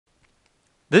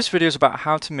This video is about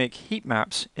how to make heat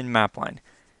maps in Mapline.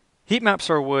 Heat maps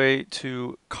are a way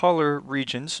to color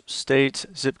regions, states,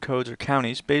 zip codes, or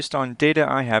counties based on data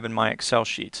I have in my Excel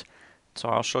sheets. So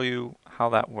I'll show you how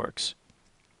that works.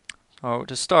 So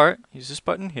to start, use this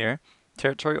button here,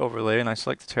 Territory Overlay, and I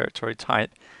select the territory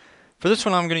type. For this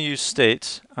one I'm going to use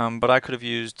states, but I could have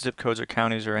used zip codes or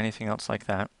counties or anything else like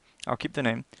that. I'll keep the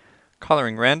name.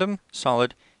 Coloring random,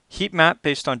 solid, heat map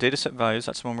based on dataset values,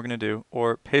 that's the one we're going to do,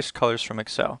 or paste colors from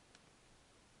Excel.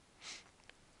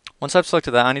 Once I've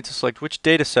selected that, I need to select which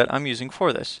dataset I'm using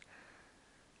for this.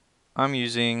 I'm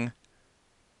using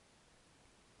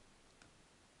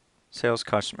sales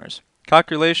customers.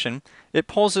 Calculation, it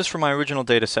pulls this from my original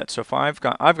dataset. So if I've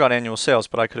got annual sales,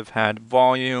 but I could have had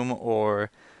volume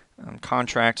or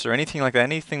contracts or anything like that,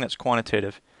 anything that's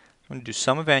quantitative. I'm going to do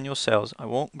sum of annual sales. I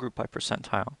won't group by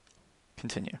percentile.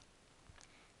 Continue.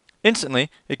 Instantly,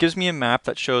 it gives me a map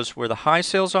that shows where the high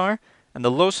sales are and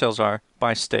the low sales are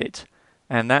by state.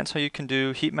 And that's how you can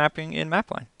do heat mapping in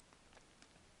Mapline.